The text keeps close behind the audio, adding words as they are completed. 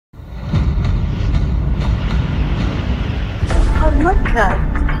Hormarka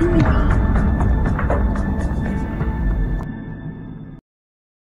TV.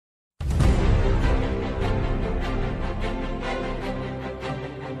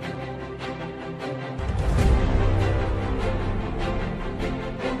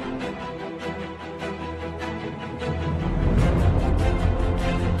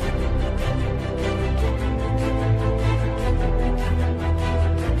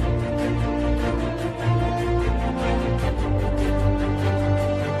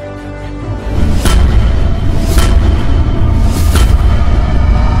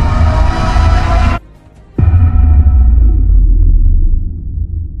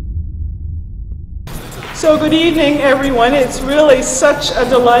 So good evening, everyone. It's really such a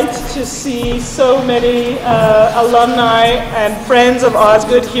delight to see so many alumni and friends of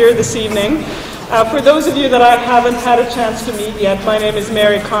Osgoode here this evening. For those of you that I haven't had a chance to meet yet, my name is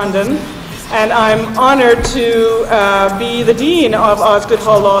Mary Condon, and I'm honored to be the Dean of Osgoode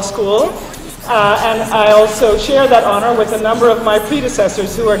Hall Law School. And I also share that honor with a number of my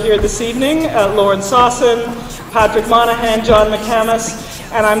predecessors who are here this evening, Lauren Sawson, Patrick Monahan, John McCamus,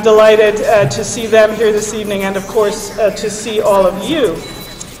 and I'm delighted to see them here this evening and, of course, to see all of you.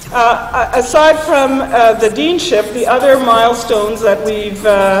 Aside from the deanship, the other milestones that we've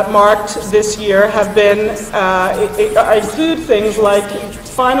marked this year have been, include things like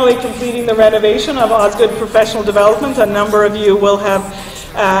finally completing the renovation of Osgoode Professional Development. A number of you will have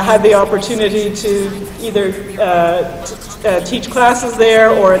had the opportunity to either teach classes there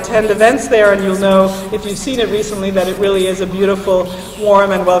or attend events there, and you'll know, if you've seen it recently, that it really is a beautiful,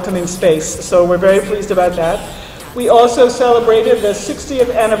 warm and welcoming space. So we're very pleased about that. We also celebrated the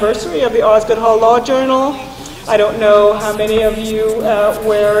 60th anniversary of the Osgoode Hall Law Journal. I don't know how many of you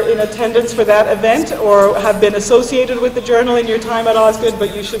were in attendance for that event or have been associated with the journal in your time at Osgoode,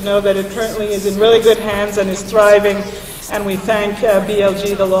 but you should know that it currently is in really good hands and is thriving. And we thank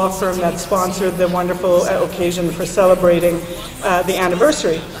BLG, the law firm that sponsored the wonderful occasion for celebrating the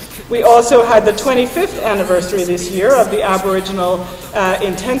anniversary. We also had the 25th anniversary this year of the Aboriginal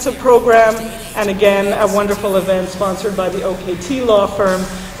Intensive Program, and again, a wonderful event sponsored by the OKT law firm,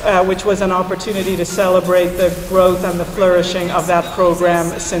 which was an opportunity to celebrate the growth and the flourishing of that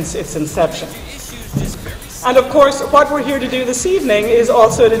program since its inception. And of course, what we're here to do this evening is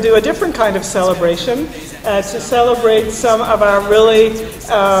also to do a different kind of celebration, to celebrate some of our really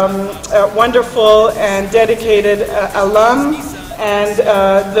wonderful and dedicated alum and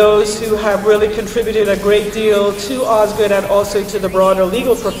those who have really contributed a great deal to Osgoode and also to the broader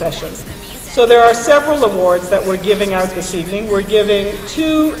legal profession. So there are several awards that we're giving out this evening. We're giving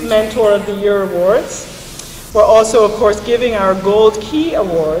 2 Mentor of the Year awards. We're also, of course, giving our Gold Key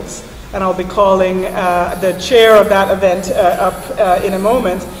Awards, and I'll be calling the chair of that event up in a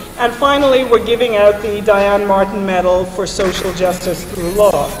moment. And finally, we're giving out the Diane Martin Medal for Social Justice Through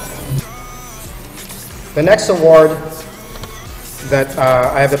Law. The next award that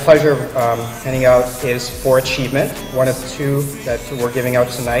I have the pleasure of handing out is for achievement, one of the 2 that we're giving out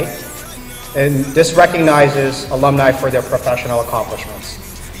tonight. And this recognizes alumni for their professional accomplishments.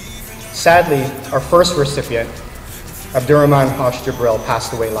 Sadly, our first recipient, Abdirahman Hosh Jabril,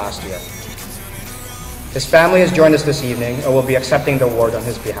 passed away last year. His family has joined us this evening and will be accepting the award on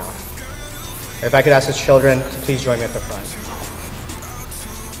his behalf. If I could ask his children to please join me at the front.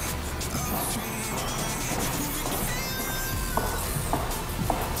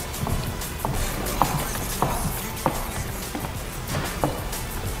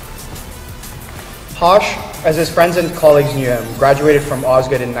 Hosh, as his friends and colleagues knew him, graduated from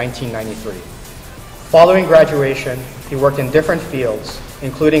Osgoode in 1993. Following graduation, he worked in different fields,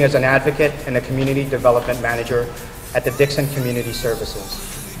 including as an advocate and a community development manager at the Dixon Community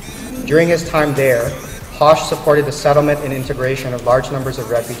Services. During his time there, Hosh supported the settlement and integration of large numbers of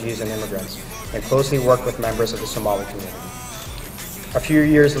refugees and immigrants, and closely worked with members of the Somali community. A few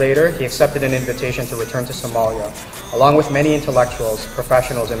years later, he accepted an invitation to return to Somalia, along with many intellectuals,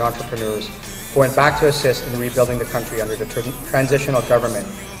 professionals, and entrepreneurs who went back to assist in rebuilding the country under the transitional government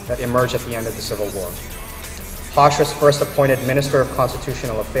that emerged at the end of the Civil War. Hosh was first appointed Minister of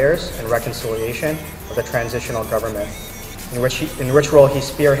Constitutional Affairs and Reconciliation of the transitional government, in which role he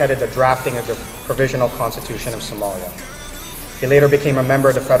spearheaded the drafting of the Provisional Constitution of Somalia. He later became a member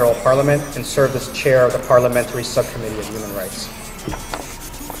of the Federal Parliament and served as chair of the Parliamentary Subcommittee of Human Rights.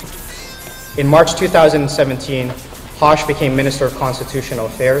 In March 2017, Hosh became Minister of Constitutional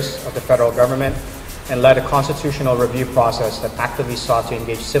Affairs of the federal government and led a constitutional review process that actively sought to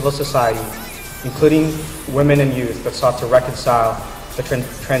engage civil society, including women and youth, that sought to reconcile the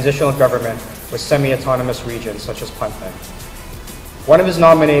transitional government with semi-autonomous regions such as Puntland. One of his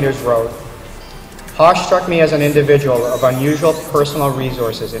nominators wrote, Hosh struck me as an individual of unusual personal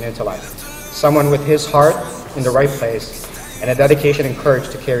resources and intellect, someone with his heart in the right place and a dedication and courage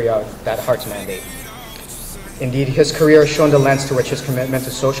to carry out that heart's mandate. Indeed, his career has shown the lens to which his commitment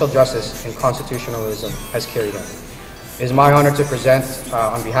to social justice and constitutionalism has carried him. It is my honor to present,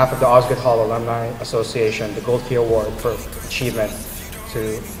 on behalf of the Osgoode Hall Alumni Association, the Gold Key Award for Achievement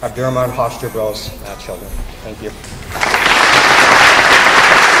to Abdirahman Hosh Jabril's children. Thank you.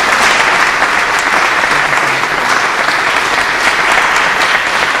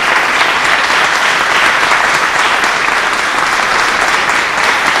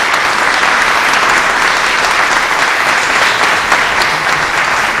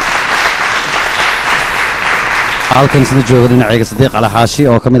 halkan sida jooga dhinacayga Sadiiq Cali Xaashi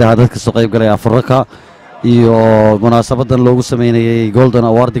oo kamid ah dadka soo qayb galay Hormarka iyo munaasabadan loogu sameeyay Golden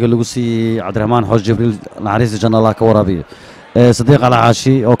Award-ga lagu siiyay Abdirahman Hosh Jabril naxariista janna Allah ka waraabiyo Sadiiq Cali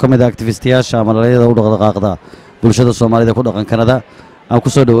Xaashi oo kamid ah activistiyaasha amalayada u dhaqdhaqaaqda bulshada Soomaalida ku dhaqan Kanada aan ku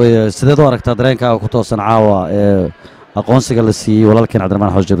soo dhaweeyay sideed u aragtaa dareenkaaga ku toosan caawa aqoonsiga la siiyay walaalkeen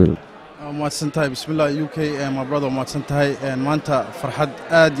Abdirahman Hosh Jabril maadsantahay bismillah UK my brother maadsantahay maanta farxad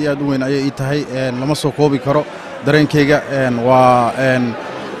aad iyo aad u weyn ayay ii tahay lama soo koobi karo dareenkayga waa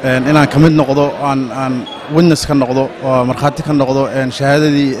inaan ka mid noqdo aan witness ka noqdo marxaati ka noqdo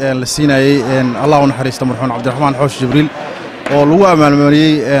shahaadadii la siinayay Allah u naxariisto marxuun Abdirahman Hosh Jabril oo lagu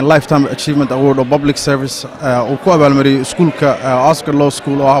abaalmariyay lifetime achievement award of public service oo ku abaalmariyay iskuulka Osgoode Law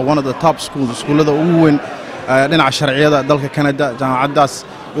School oo ah one of the top schools iskuulada ugu weyn dhinaca sharciyada dalka Canada jaamacadaas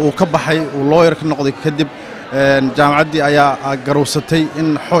uu ka baxay uu lawyer ka noqday kadib jaamacaddii ayaa garowsatay in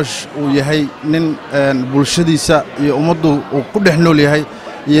Hosh uu yahay nin bulshadiisa iyo ummaddu uu ku dhex nool yahay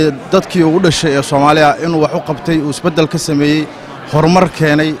iyo dadkii uu dhashay ee Soomaaliya inuu wax u qabtay uu isbedel ka sameeyay horumar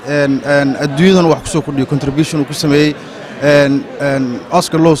keenay adduunyadan wax ku soo kordhiyay contribution uu ku sameeyay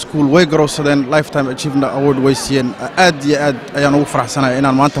Osgoode Law School way garowsadeen lifetime achievement award way siiyeen aad iyo aad ayaan ugu faraxsanahay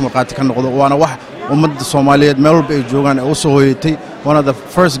inaan maanta marqaati ka noqdo waana wax ummadda Soomaaliyeed meel walba ay joogaan ee u soo hoyatay one of the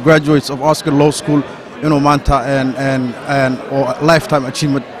first graduates of Osgoode Law School inuu maanta oo lifetime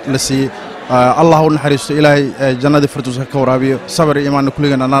achievement la siiyay Allah u naxariisto ilaahay jannada firdawska ka waraabiyo sabir iyo iimaan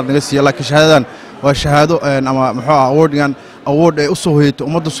kulligeena naga siiyo laakiin shahaadadan waa shahaado ama muxuu awardgan award ay u soo hoyatay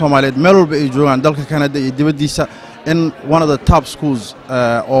ummadda Soomaaliyeed meel walba ay joogaan dalka Canada iyo dibadiisa in one of the top schools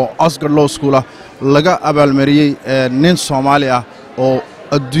oo Osgoode Law School laga abaalmariyay nin Soomaali ah oo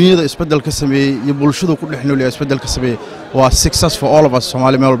adduunyada isbedel ka sameeyay iyo bulshada ku dhex nool yahay isbedel ka sameeyay waa success for all of us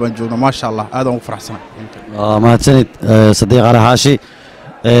Soomaali meel walba joogno ma sha Allah aad aan ugu faraxsanahay mahadsanid Sadiiq Cali Xaashi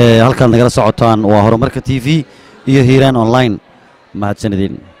halkan nagala socotaan waa Hormarka TV iyo Hiiraan online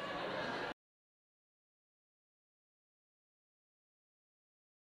mahadsanidin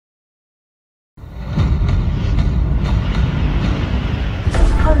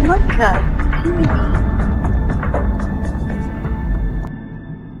Hormarka TV.